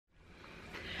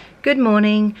Good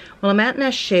morning. Well, I'm out in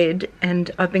our shed and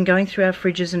I've been going through our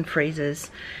fridges and freezers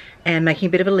and making a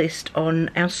bit of a list on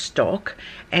our stock,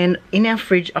 and in our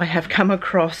fridge I have come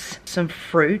across some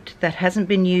fruit that hasn't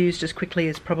been used as quickly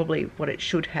as probably what it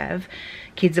should have.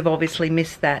 Kids have obviously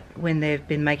missed that when they've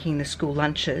been making the school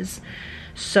lunches.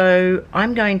 So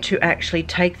I'm going to actually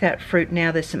take that fruit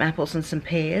now. There's some apples and some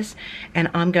pears, and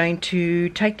I'm going to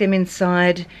take them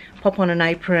inside, pop on an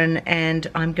apron, and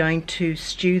I'm going to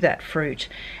stew that fruit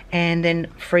and then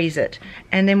freeze it,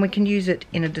 and then we can use it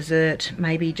in a dessert,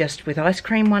 maybe just with ice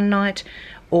cream one night,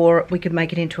 or we could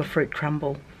make it into a fruit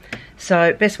crumble.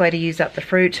 So best way to use up the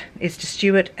fruit is to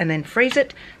stew it and then freeze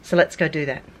it. So let's go do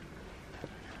that.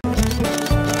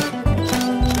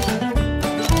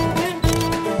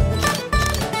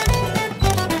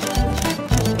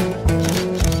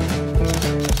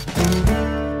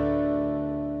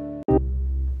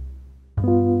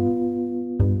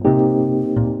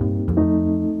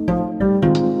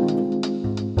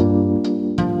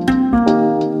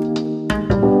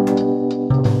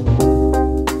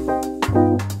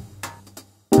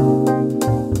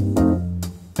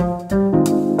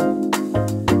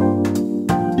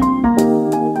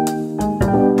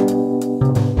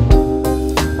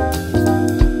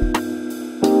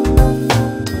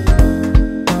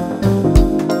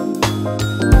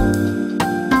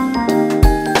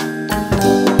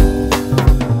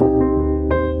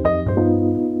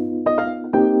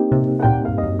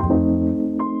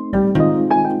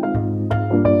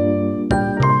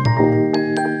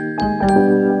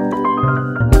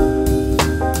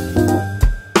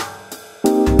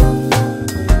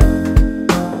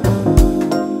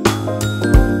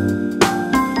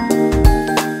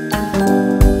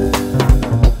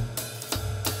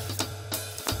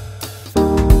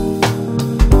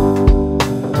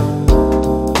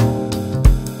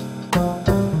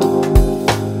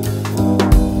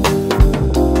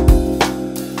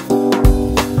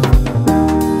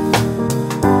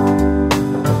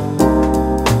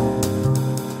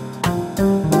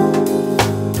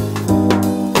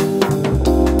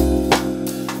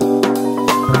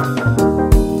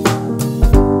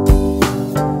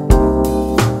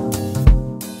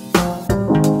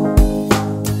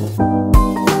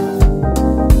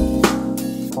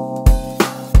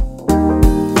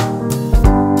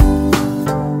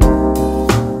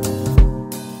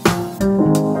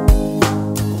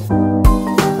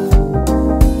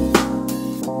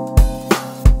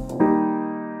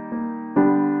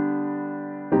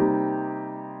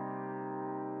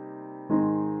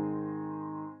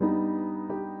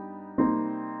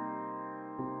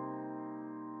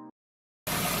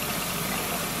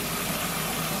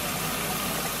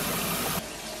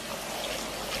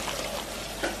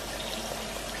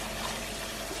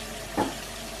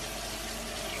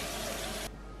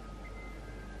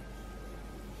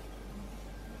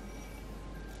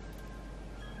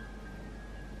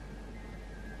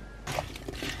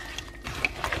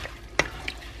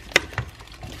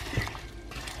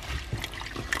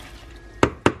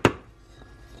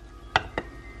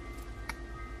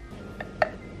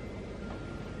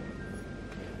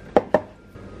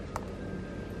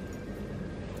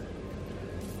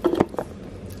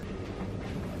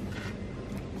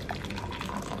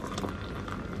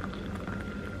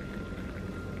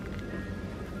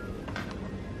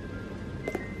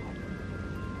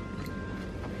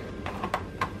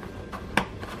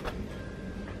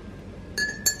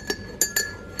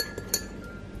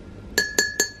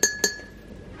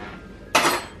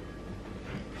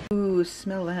 Ooh,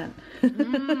 smell that. If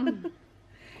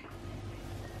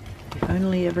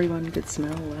only everyone could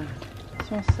smell that. It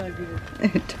smells so good.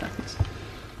 It does.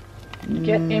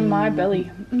 Get in my belly.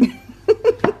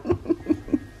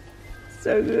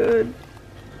 So good.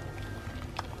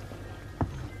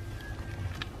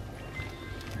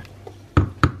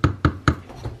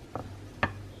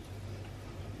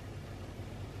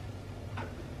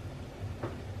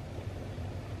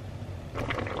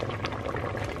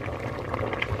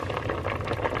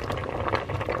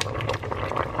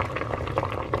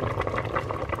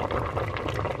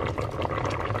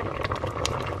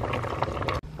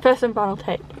 First and final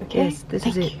take, okay? Yes, this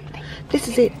is it. This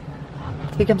is it.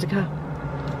 Here comes a car.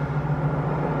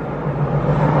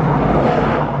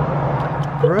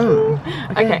 Vroom.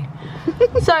 Okay.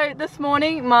 So this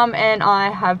morning, Mum and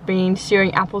I have been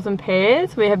stewing apples and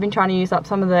pears. We have been trying to use up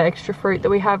some of the extra fruit that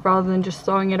we have rather than just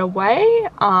throwing it away.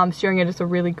 Stewing it is a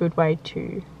really good way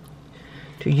to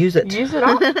use it. Use it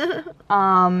up.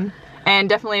 And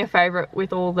definitely a favourite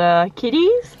with all the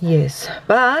kiddies. Yes,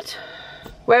 but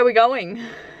where are we going?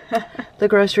 the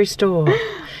grocery store.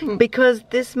 Because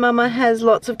this mama has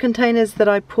lots of containers that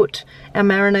I put our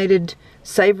marinated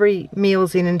savoury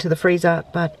meals into the freezer,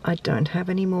 but I don't have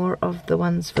any more of the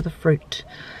ones for the fruit.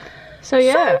 So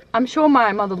yeah, I'm sure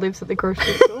my mother lives at the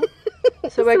grocery store.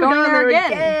 So we're going there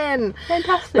again.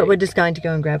 Fantastic. But we're just going to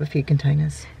go and grab a few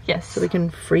containers. Yes. So we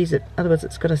can freeze it. Otherwise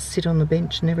it's got to sit on the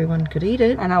bench and everyone could eat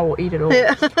it. And I will eat it all.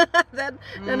 Yeah.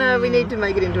 No, we need to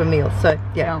make it into a meal. So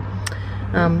yeah.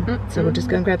 So we'll just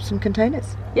go and grab some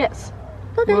containers. Yes.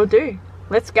 Okay. We'll do.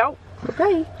 Let's go.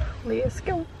 Okay. Let's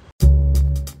go.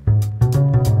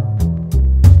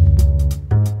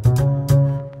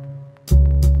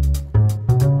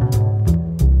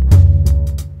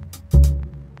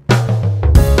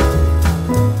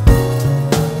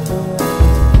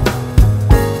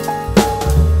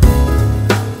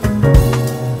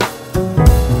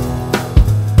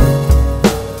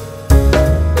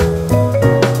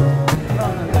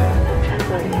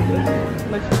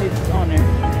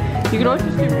 You could always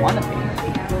just do one of these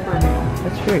for a meal.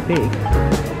 That's very big.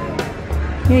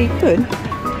 Yeah, you could.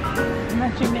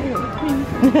 Matching nails.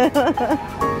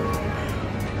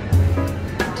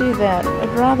 Do that.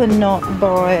 I'd rather not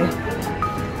buy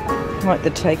like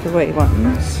the takeaway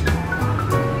ones.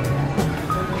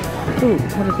 Ooh,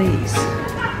 what are these?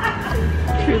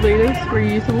 2 litres,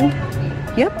 reusable.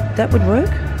 Yep, that would work.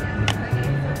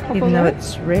 Couple Even though of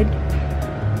it's red.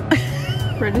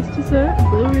 Red is dessert,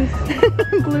 blue is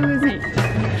Blue is meat.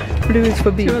 Blue is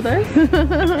for beef. 2 of those.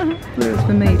 Blue is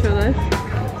for meat. 2 of those.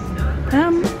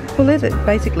 Well, they're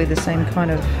basically the same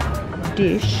kind of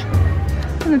dish.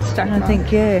 And then stack And I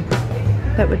think, yeah,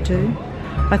 that would do.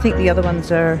 I think the other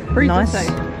ones are Freezer nice. safe.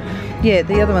 Yeah,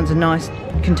 the other ones are nice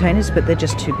containers, but they're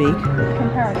just too big.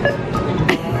 Comparative.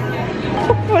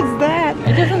 What was that?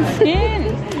 It doesn't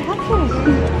skin.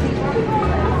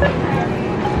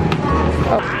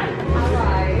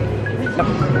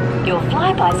 Your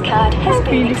Flybuys card has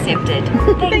been accepted.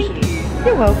 Thank you.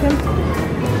 You're welcome.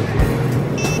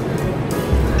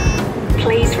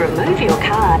 Please remove your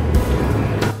card.